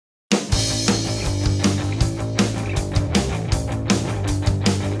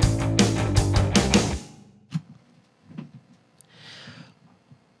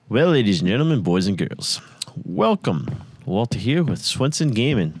Well, ladies and gentlemen, boys and girls, welcome. Walter here with Swenson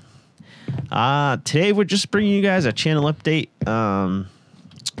Gaming. Today we're just bringing you guys a channel update. I'm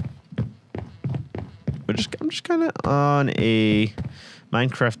just kind of on a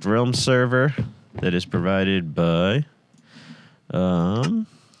Minecraft Realm server that is provided by Dark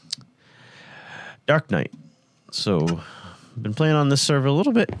Knight. So, I've been playing on this server a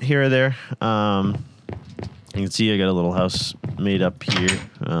little bit here or there. You can see I got a little house made up here.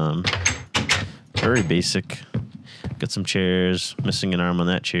 Very basic. Got some chairs. Missing an arm on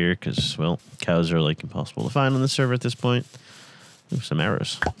that chair because, well, cows are like impossible to find on the server at this point. Ooh, some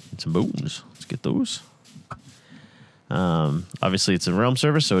arrows and some bones. Let's get those. Obviously, it's a Realm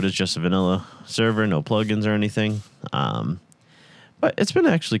server, so it is just a vanilla server. No plugins or anything. But it's been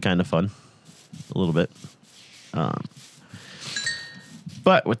actually kind of fun. A little bit.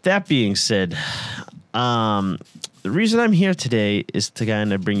 But with that being said, the reason I'm here today is to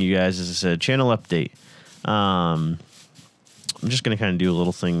kind of bring you guys, as I said, a channel update. I'm just going to kind of do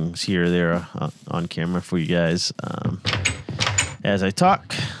little things here or there on camera for you guys as I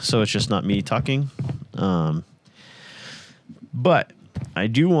talk, so it's just not me talking. But I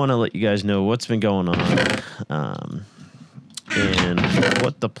do want to let you guys know what's been going on and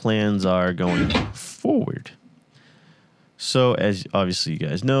what the plans are going forward. So, as obviously you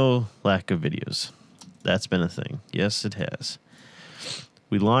guys know, lack of videos. That's been a thing. Yes, it has.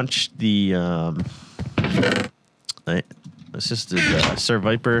 We launched the I assisted Sir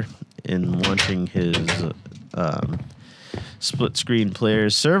Viper in launching his split screen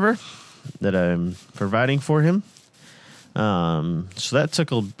players server that I'm providing for him. So that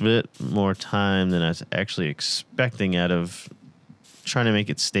took a bit more time than I was actually expecting out of trying to make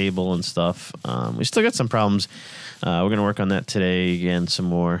it stable and stuff. We still got some problems. We're going to work on that today again some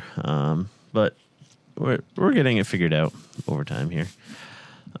more. But we're getting it figured out over time here.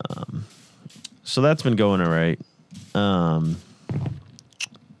 So that's been going all right.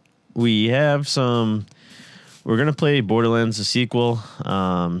 We have some... We're going to play Borderlands, the sequel.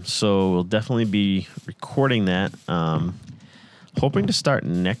 So we'll definitely be recording that. Hoping to start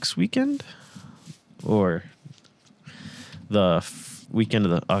next weekend. Or the weekend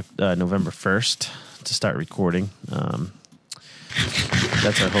of the November 1st to start recording.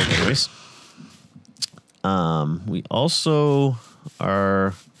 That's our hope anyways. We also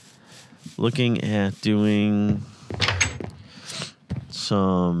are looking at doing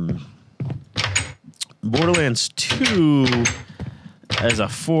some Borderlands 2 as a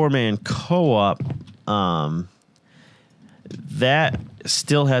 4-man co-op. That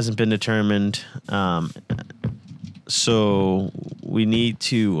still hasn't been determined. So we need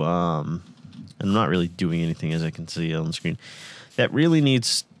to... I'm not really doing anything, as I can see on the screen. That really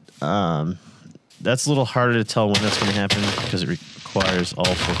needs... that's a little harder to tell when that's going to happen because it requires all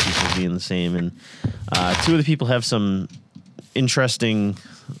 4 people being the same. And 2 of the people have some interesting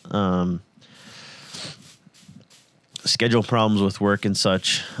schedule problems with work and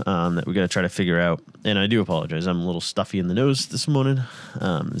such that we got to try to figure out. And I do apologize. I'm a little stuffy in the nose this morning.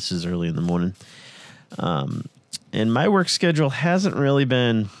 This is early in the morning. And my work schedule hasn't really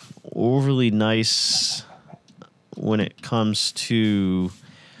been overly nice when it comes to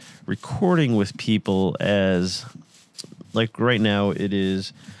recording with people, as like right now it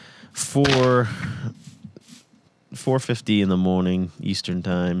is 4:50 in the morning Eastern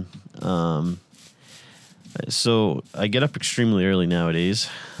time. So I get up extremely early nowadays,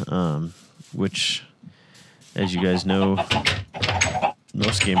 which, as you guys know,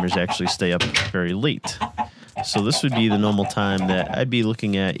 most gamers actually stay up very late. So this would be the normal time that I'd be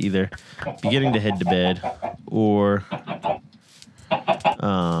looking at either beginning to head to bed or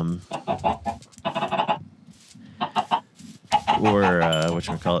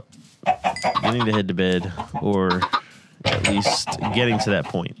whatchamacallit, beginning to head to bed, or at least getting to that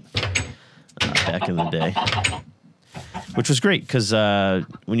point back in the day. Which was great, because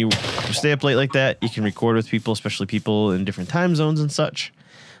when you stay up late like that, you can record with people, especially people in different time zones and such.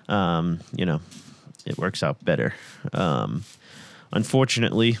 You know, it works out better.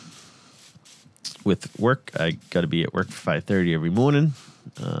 Unfortunately, with work, I got to be at work for 5:30 every morning.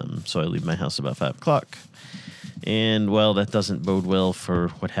 So I leave my house about 5 o'clock. And, well, that doesn't bode well for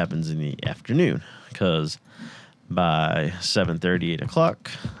what happens in the afternoon, because by 7:30, 8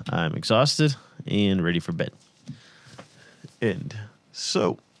 o'clock, I'm exhausted and ready for bed. And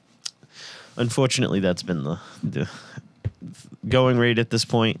so, unfortunately, that's been the going rate at this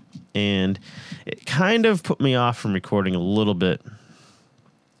point, and it kind of put me off from recording a little bit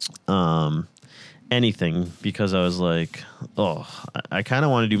anything, because I was like, oh, I kind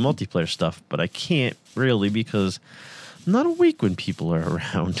of want to do multiplayer stuff, but I can't really, because I'm not awake when people are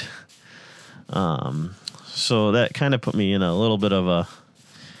around. So that kind of put me in a little bit of a,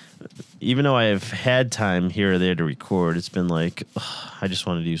 even though I've had time here or there to record, it's been like, ugh, I just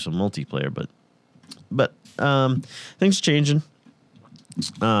want to do some multiplayer, but things are changing.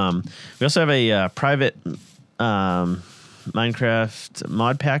 We also have a private Minecraft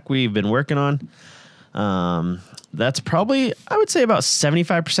mod pack we've been working on. That's probably, I would say, about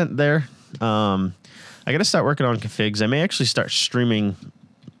 75% there. I got to start working on configs. I may actually start streaming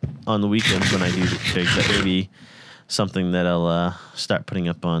on the weekends when I do the configs. That may be something that I'll start putting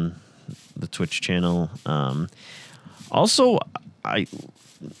up on the Twitch channel. Also, I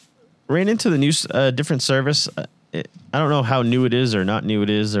ran into the new different service. I don't know how new it is or not new it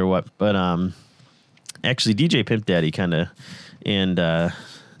is or what, but actually DJ Pimp Daddy kind of and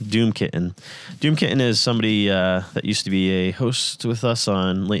Doom Kitten. Doom Kitten is somebody that used to be a host with us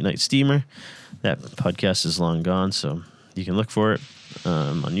on Late Night Steamer. That podcast is long gone, so you can look for it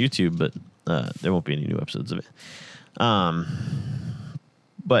on YouTube, but there won't be any new episodes of it.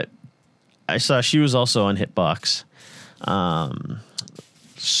 But I saw she was also on Hitbox.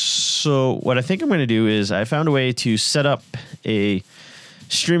 So what I think I'm going to do is I found a way to set up a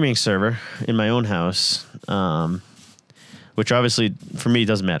streaming server in my own house, which obviously for me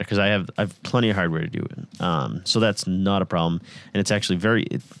doesn't matter because I have plenty of hardware to do it. So that's not a problem, and it's actually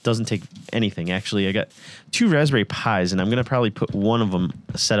it doesn't take anything. Actually, I got 2 Raspberry Pis, and I'm going to probably put one of them,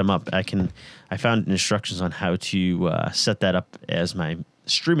 set them up. I found instructions on how to set that up as my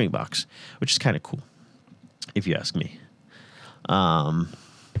streaming box, which is kind of cool, if you ask me.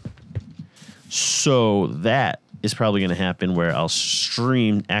 So that is probably going to happen where I'll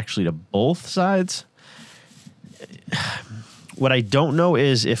stream actually to both sides. What I don't know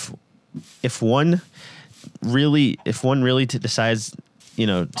is if one really decides,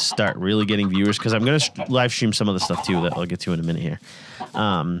 to start really getting viewers, because I'm going to live stream some of the stuff too that I'll get to in a minute here.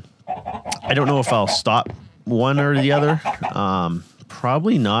 I don't know if I'll stop one or the other.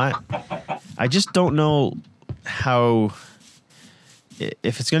 Probably not. I just don't know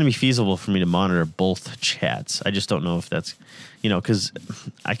if it's going to be feasible for me to monitor both chats. I just don't know if that's, because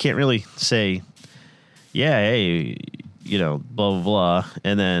I can't really say, yeah, hey, blah, blah, blah,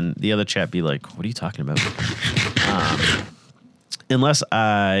 and then the other chat be like, what are you talking about? Unless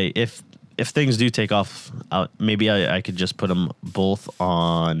if things do take off, maybe I could just put them both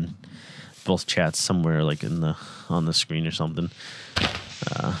on both chats somewhere, like on the screen or something.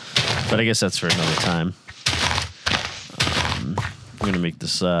 But I guess that's for another time. I'm going to make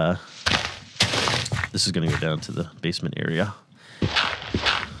this, this is going to go down to the basement area.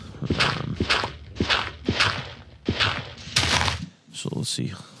 So let's see.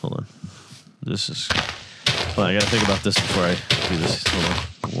 Hold on. I got to think about this before I do this. Hold on.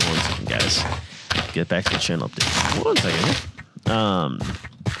 1 second, guys. Get back to the channel update. 1 second.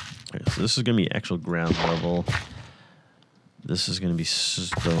 Okay, so this is going to be actual ground level. This is going to be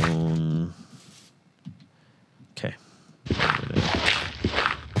stone. Okay.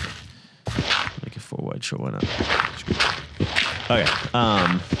 Make it 4 wide, sure, why not? Okay.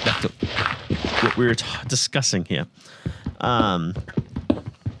 Back to what we were discussing here.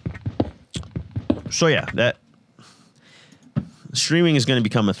 So yeah, that streaming is going to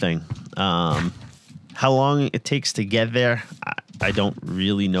become a thing. How long it takes to get there, I don't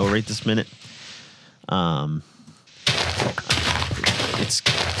really know right this minute. I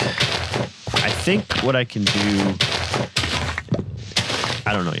think what I can do,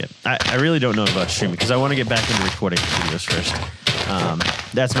 I don't know yet. I really don't know about streaming because I want to get back into recording videos first.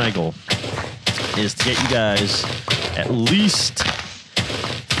 That's my goal, is to get you guys at least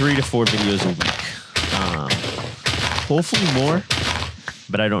 3 to 4 videos a week. Hopefully more,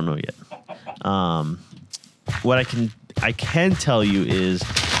 but I don't know yet. What I can tell you is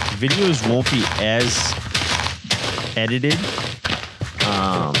videos won't be as edited.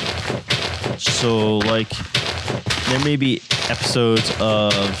 So like there may be episodes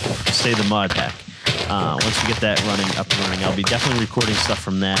of, say, the mod pack. Once we get that up and running, I'll be definitely recording stuff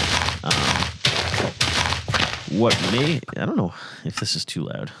from that. I don't know if this is too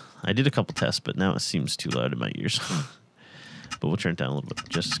loud. I did a couple tests, but now it seems too loud in my ears. But we'll turn it down a little bit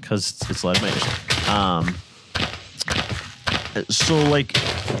just because it's loud in my ears. So like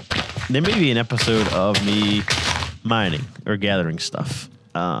there may be an episode of me mining or gathering stuff.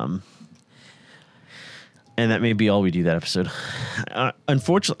 And that may be all we do that episode.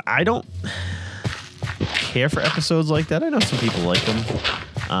 Unfortunately, I don't care for episodes like that. I know some people like them.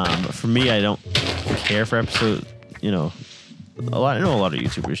 But for me, I don't care for episodes. I know a lot of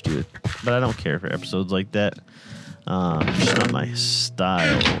YouTubers do it, but I don't care for episodes like that. Just not my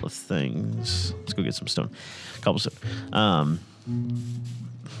style of things. Let's go get some stone. A couple stone.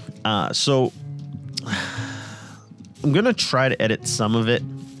 So I'm gonna try to edit some of it,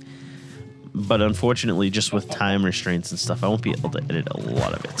 but unfortunately, just with time restraints and stuff, I won't be able to edit a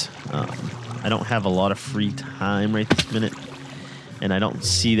lot of it. I don't have a lot of free time right this minute, and I don't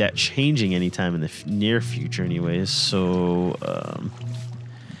see that changing anytime in the near future anyways. So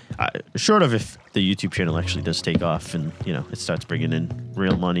short of if the YouTube channel actually does take off and, you know, it starts bringing in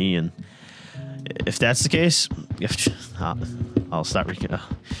real money, and if that's the case, I'll start, you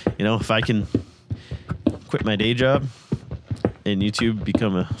know, if I can quit my day job and YouTube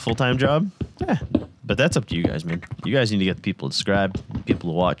become a full-time job, but that's up to you guys, man. You guys need to get the people to subscribe,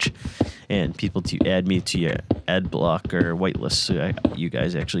 people to watch, and people to add me to your ad block or whitelist, so you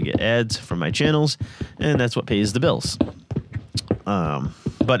guys actually get ads from my channels, and that's what pays the bills.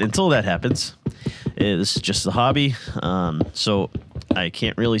 But until that happens, this is just a hobby, so I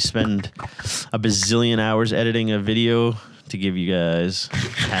can't really spend a bazillion hours editing a video to give you guys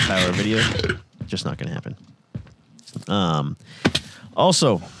half-hour video. Just not gonna happen.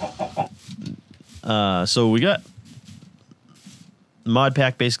 Also, so we got mod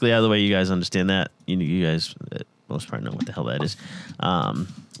pack basically out of the way. You guys understand that. You guys, most part, know what the hell that is.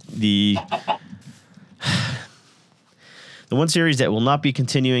 The one series that will not be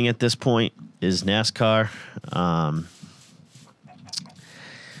continuing at this point is NASCAR.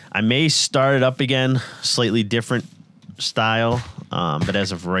 I may start it up again, slightly different style, but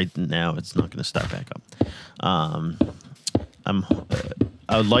as of right now, it's not going to start back up.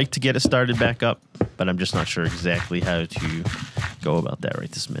 I would like to get it started back up, but I'm just not sure exactly how to go about that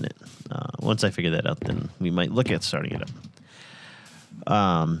right this minute. Once I figure that out, then we might look at starting it up.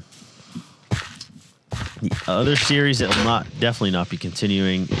 The other series that will definitely not be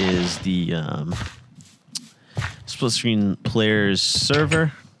continuing is the split screen players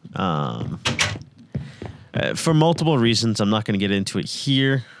server. For multiple reasons, I'm not going to get into it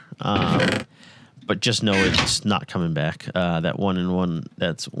here, but just know it's not coming back. That's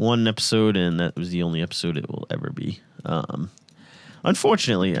one episode, and that was the only episode it will ever be.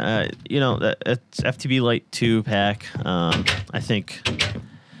 Unfortunately, you know, it's FTB Lite 2 pack. I think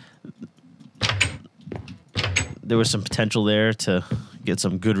there was some potential there to get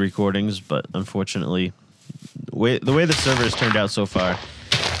some good recordings, but unfortunately, the way the server has turned out so far,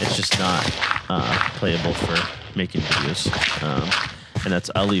 it's just not playable for making videos.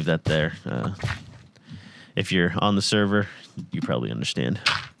 And I'll leave that there. If you're on the server, you probably understand.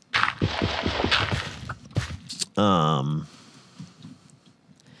 The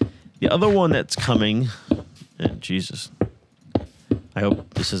other one that's coming, and Jesus, I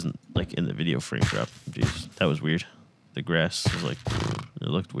hope this isn't like in the video frame drop. Jesus, that was weird. The grass was like, it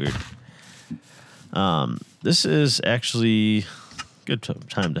looked weird. This is actually good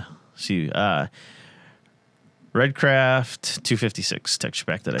time to see. Redcraft 256 texture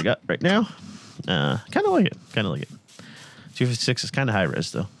pack that I got right now. Kind of like it. 256 is kind of high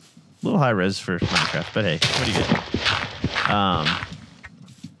res though. A little high res for Minecraft, but hey, what do you get?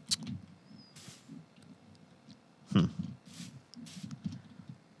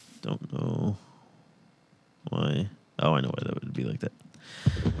 Don't know why. Oh, I know why that would be like that.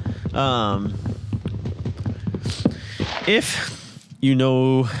 If you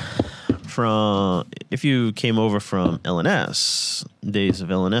know if you came over from LNS, days of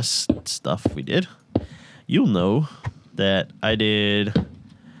LNS stuff we did, you'll know that I did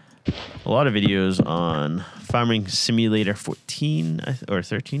a lot of videos on Farming Simulator 14 or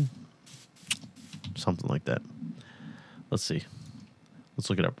 13, something like that. Let's see. Let's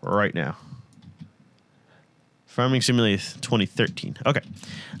look it up right now. Farming Simulator 2013. Okay.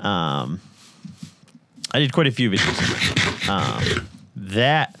 I did quite a few videos.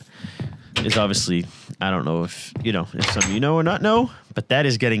 That is obviously, I don't know if some of you know or not know, but that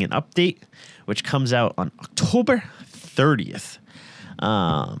is getting an update, which comes out on October 30th.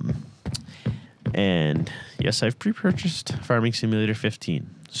 And yes, I've pre-purchased Farming Simulator 15.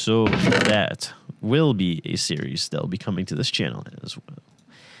 So that will be a series that will be coming to this channel as well.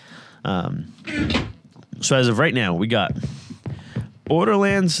 So as of right now, we got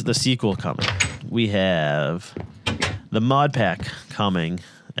Borderlands, the sequel, coming. We have the mod pack coming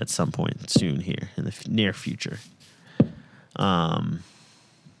at some point soon here in the near future. I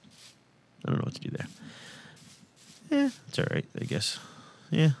don't know what to do there. Yeah, it's all right, I guess.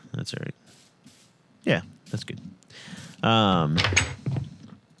 Yeah, that's all right. Yeah, that's good.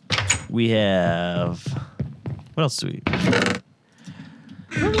 We have... What else do we...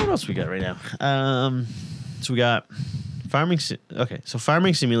 I don't know what else we got right now. So we got Farming... Okay, so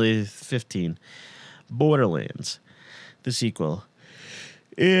Farming Simulator 15, Borderlands, the sequel,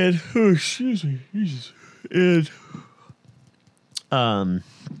 and excuse me, Jesus, and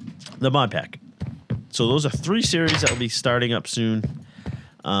the mod pack. So those are 3 series that will be starting up soon.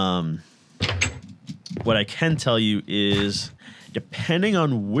 What I can tell you is, depending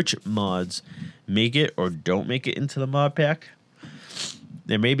on which mods make it or don't make it into the mod pack,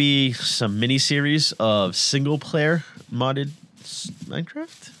 there may be some mini series of single player modded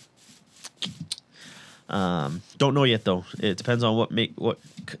Minecraft. Don't know yet though. It depends on what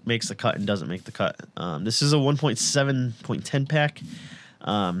makes the cut and doesn't make the cut. This is a 1.7.10 pack.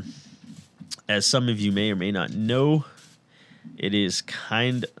 As some of you may or may not know, it is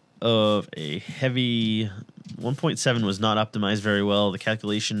kind of a heavy. 1.7 was not optimized very well. The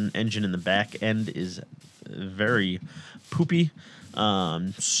calculation engine in the back end is very poopy.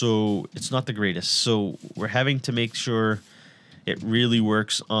 So it's not the greatest. So we're having to make sure it really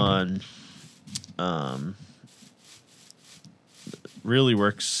works on, really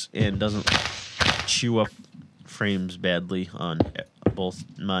works and doesn't chew up frames badly on both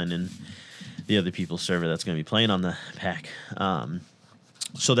mine and the other people's server that's going to be playing on the pack.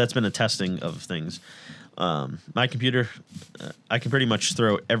 So that's been a testing of things. My computer, I can pretty much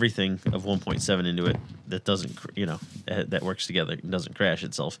throw everything of 1.7 into it that doesn't, that works together and doesn't crash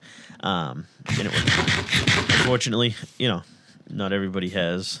itself. And it works. Unfortunately, not everybody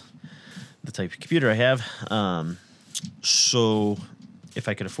has the type of computer I have. So if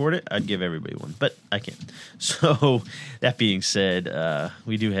I could afford it, I'd give everybody one, but I can't. So that being said,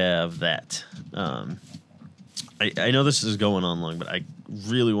 we do have that. I know this is going on long, but I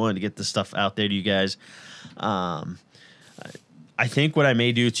really wanted to get this stuff out there to you guys. I think what I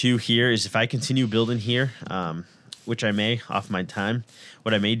may do too here is, if I continue building here, which I may off my time,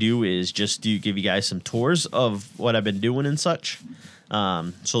 what I may do is just give you guys some tours of what I've been doing and such.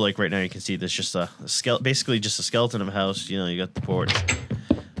 So like right now you can see there's just basically just a skeleton of a house. You got the porch.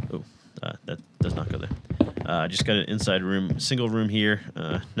 Oh, that does not go there. Just got an inside room, single room here.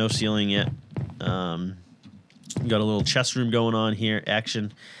 No ceiling yet. Got a little chest room going on here.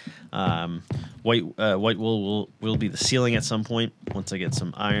 Action. White wool will be the ceiling at some point once I get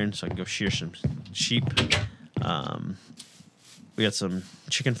some iron, so I can go shear some sheep. We got some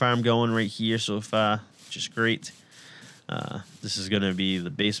chicken farm going right here so far, just great. This is going to be the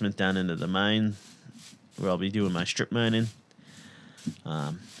basement down into the mine where I'll be doing my strip mining.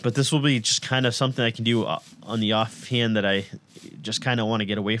 But this will be just kind of something I can do on the offhand that I just kind of want to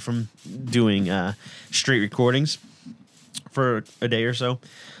get away from doing straight recordings for a day or so.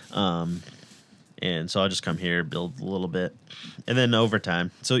 And so I'll just come here, build a little bit, and then over time.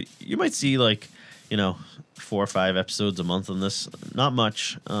 So you might see 4 or 5 episodes a month on this. Not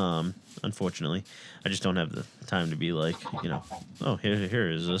much, unfortunately. I just don't have the time to be oh, here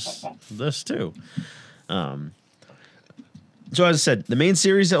is this too. So as I said, the main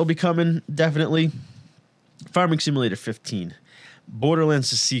series that will be coming, definitely Farming Simulator 15, Borderlands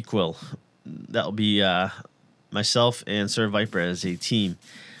the sequel. That will be myself and Sir Viper as a team,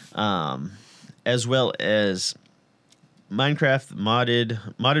 as well as Minecraft modded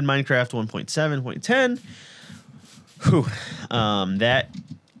Minecraft 1.7.10.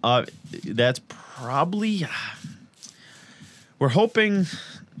 That's probably, we're hoping.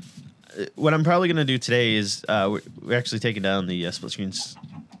 What I'm probably going to do today is we're actually taking down the split screens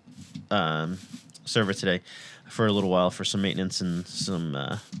server today for a little while for some maintenance and some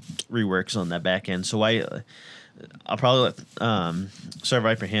reworks on that back end. So I'll probably let Sir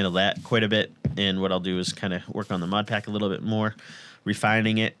Viper handle that quite a bit, and what I'll do is kind of work on the mod pack a little bit more,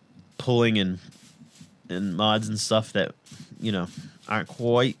 refining it, pulling in mods and stuff that aren't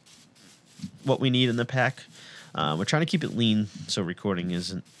quite what we need in the pack. We're trying to keep it lean so recording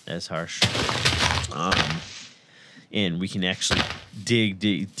isn't as harsh. And we can actually dig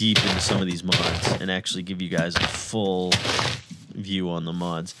deep into some of these mods and actually give you guys a full view on the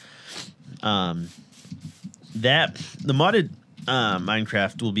mods. The modded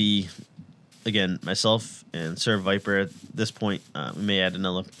Minecraft will be, again, myself and Sir Viper at this point. We may add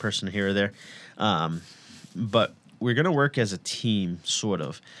another person here or there. But we're going to work as a team, sort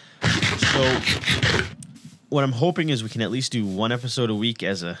of. So what I'm hoping is we can at least do 1 episode a week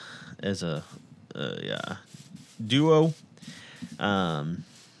as a duo.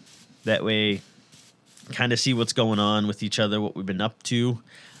 That way, kind of see what's going on with each other, what we've been up to.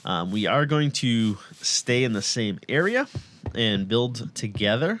 We are going to stay in the same area and build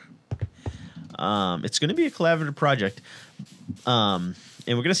together. It's going to be a collaborative project. And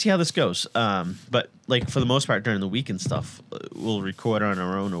we're going to see how this goes. But for the most part during the week and stuff, we'll record on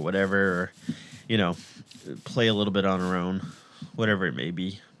our own or whatever, or, play a little bit on our own, whatever it may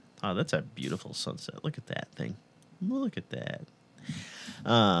be. Oh, that's a beautiful sunset. Look at that thing. Look at that.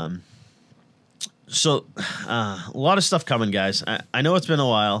 So a lot of stuff coming, guys. I know it's been a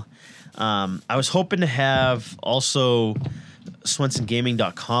while. I was hoping to have also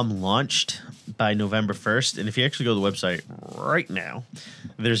SwensonGaming.com launched by November 1st. And if you actually go to the website right now,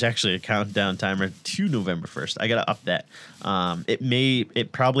 there's actually a countdown timer to November 1st. I got to up that.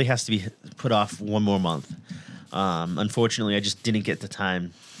 It probably has to be put off one more month. Unfortunately, I just didn't get the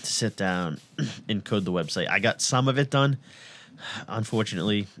time to sit down and code the website. I got some of it done.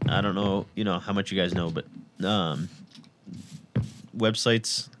 Unfortunately, I don't know, how much you guys know, but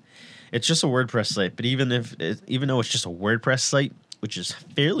websites, it's just a WordPress site. But even though it's just a WordPress site, which is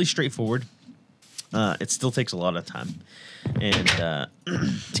fairly straightforward, it still takes a lot of time and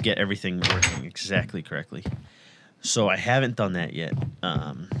to get everything working exactly correctly. So I haven't done that yet.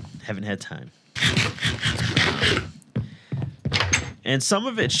 Haven't had time. And some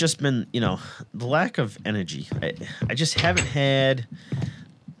of it's just been, the lack of energy. I just haven't had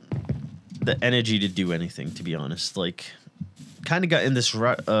the energy to do anything, to be honest. Like, kind of got in this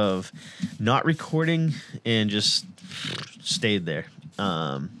rut of not recording and just stayed there.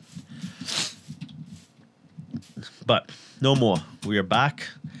 But no more. We are back.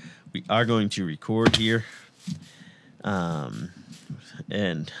 We are going to record here.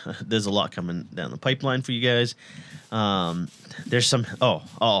 And there's a lot coming down the pipeline for you guys. There's some.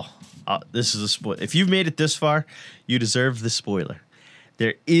 This is a spoiler. If you've made it this far, you deserve the spoiler.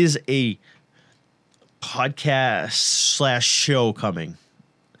 There is a podcast / show coming.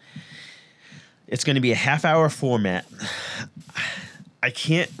 It's going to be a half-hour format. I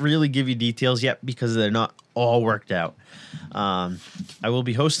can't really give you details yet because they're not all worked out. I will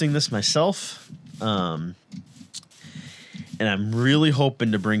be hosting this myself. And I'm really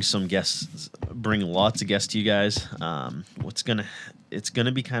hoping to bring some guests, bring lots of guests to you guys. It's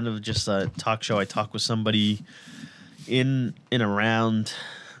gonna be kind of just a talk show. I talk with somebody in and around.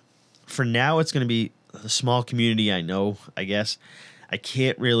 For now, it's gonna be a small community I know, I guess. I'm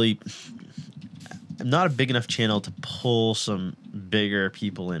not a big enough channel to pull some bigger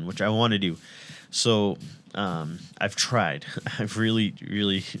people in, which I want to do. So I've tried.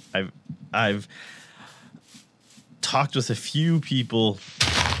 I've talked with a few people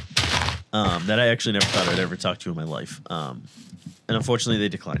that I actually never thought I'd ever talk to in my life. And unfortunately, they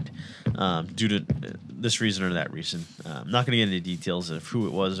declined due to this reason or that reason. I'm not going to get into details of who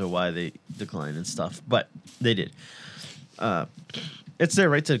it was or why they declined and stuff, but they did. It's their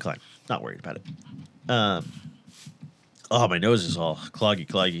right to decline. Not worried about it. My nose is all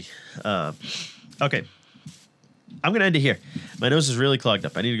cloggy. Okay. I'm going to end it here. My nose is really clogged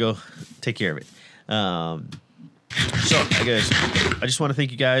up. I need to go take care of it. So, guys, I just want to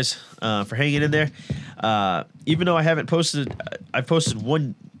thank you guys for hanging in there. Even though I haven't posted, I've posted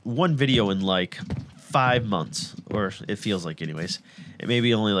one video in like 5 months, or it feels like anyways. It may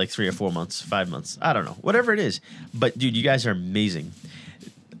be only like 3 or 4 months, 5 months. I don't know. Whatever it is. But, dude, you guys are amazing.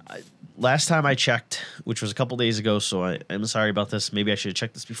 Last time I checked, which was a couple days ago, so I'm sorry about this. Maybe I should have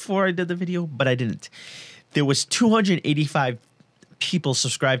checked this before I did the video, but I didn't. There was 285 people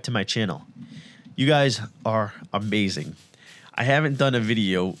subscribed to my channel. You guys are amazing. I haven't done a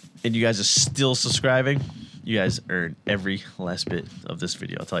video, and you guys are still subscribing. You guys earn every last bit of this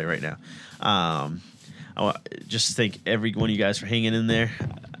video. I'll tell you right now. I want just thank every one of you guys for hanging in there.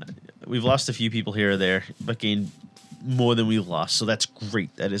 We've lost a few people here or there, but gained more than we've lost. So that's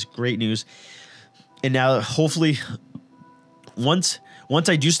great. That is great news. And now, hopefully, once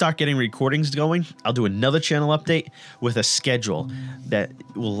I do start getting recordings going, I'll do another channel update with a schedule that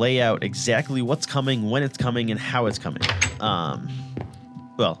will lay out exactly what's coming, when it's coming, and how it's coming.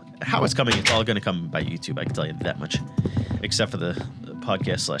 Well, how it's coming, it's all going to come by YouTube. I can tell you that much. Except for the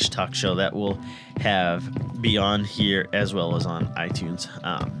podcast / talk show that will be on here as well as on iTunes.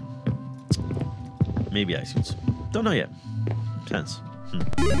 Maybe iTunes. Don't know yet. Depends.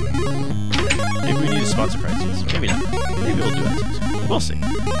 Maybe we need a sponsor for iTunes. Maybe not. Maybe we'll do iTunes. We'll see.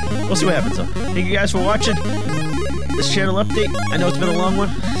 We'll see what happens, though. Thank you guys for watching this channel update. I know it's been a long one.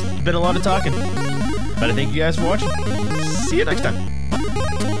 It's been a lot of talking. But I thank you guys for watching. See you next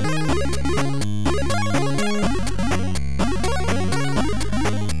time.